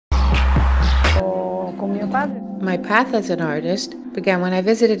My path as an artist began when I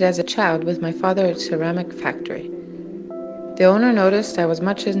visited as a child with my father at a ceramic factory. The owner noticed I was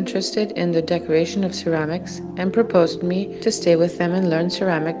much interested in the decoration of ceramics and proposed me to stay with them and learn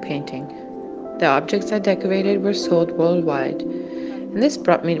ceramic painting. The objects I decorated were sold worldwide, and this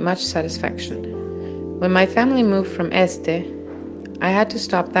brought me much satisfaction. When my family moved from Este, I had to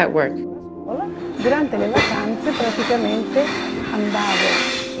stop that work. Durante le vacanze praticamente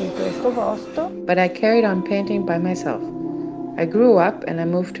andavo in questo posto. But I carried on painting by myself. I grew up and I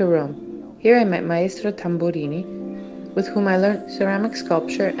moved to Rome. Here I met Maestro Tamburrini, with whom I learned ceramic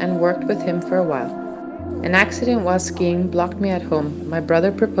sculpture and worked with him for a while. An accident while skiing blocked me at home. My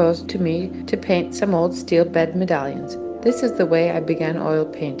brother proposed to me to paint some old steel bed medallions. This is the way I began oil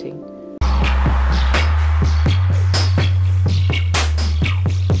painting.